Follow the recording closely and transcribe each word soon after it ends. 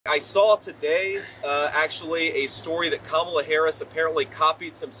I saw today actually a story that Kamala Harris apparently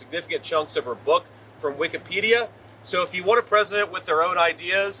copied some significant chunks of her book from Wikipedia. So if you want a president with their own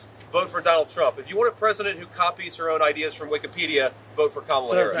ideas, vote for Donald Trump. If you want a president who copies her own ideas from Wikipedia, vote for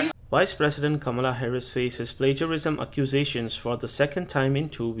Kamala Harris. Vice President Kamala Harris faces plagiarism accusations for the second time in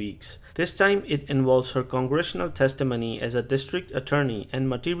 2 weeks. This time it involves her congressional testimony as a district attorney and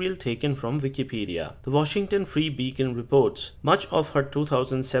material taken from Wikipedia. The Washington Free Beacon reports much of her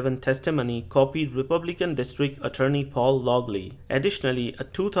 2007 testimony copied Republican District Attorney Paul Logli. Additionally, a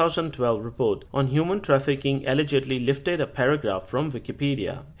 2012 report on human trafficking allegedly lifted a paragraph from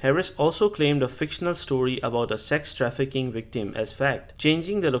Wikipedia. Harris also claimed a fictional story about a sex trafficking victim as fact,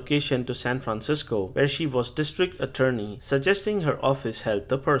 changing the location to San Francisco, where she was district attorney, suggesting her office helped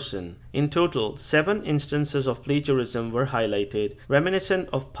the person. In total, 7 instances of plagiarism were highlighted, reminiscent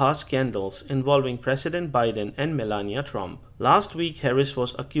of past scandals involving President Biden and Melania Trump. Last week, Harris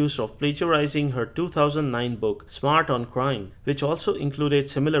was accused of plagiarizing her 2009 book, Smart on Crime, which also included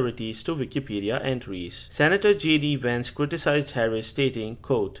similarities to Wikipedia entries. Senator J.D. Vance criticized Harris, stating,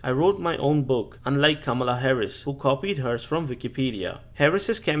 quote, "I wrote my own book, unlike Kamala Harris, who copied hers from Wikipedia."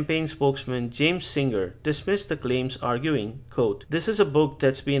 Harris's campaign spokesman, James Singer, dismissed the claims, arguing, quote, "This is a book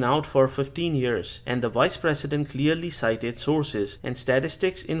that's been out for 15 years, and the vice president clearly cited sources and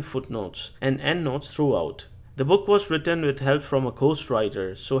statistics in footnotes and endnotes throughout. The book was written with help from a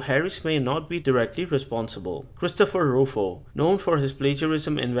ghostwriter, so Harris may not be directly responsible." Christopher Rufo, known for his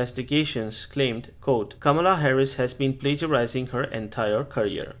plagiarism investigations, claimed, quote, "Kamala Harris has been plagiarizing her entire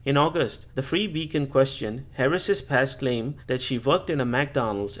career." In August, the Free Beacon questioned Harris's past claim that she worked in a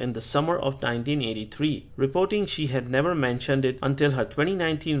McDonald's in the summer of 1983, reporting she had never mentioned it until her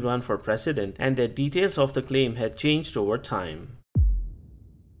 2019 run for president and that details of the claim had changed over time.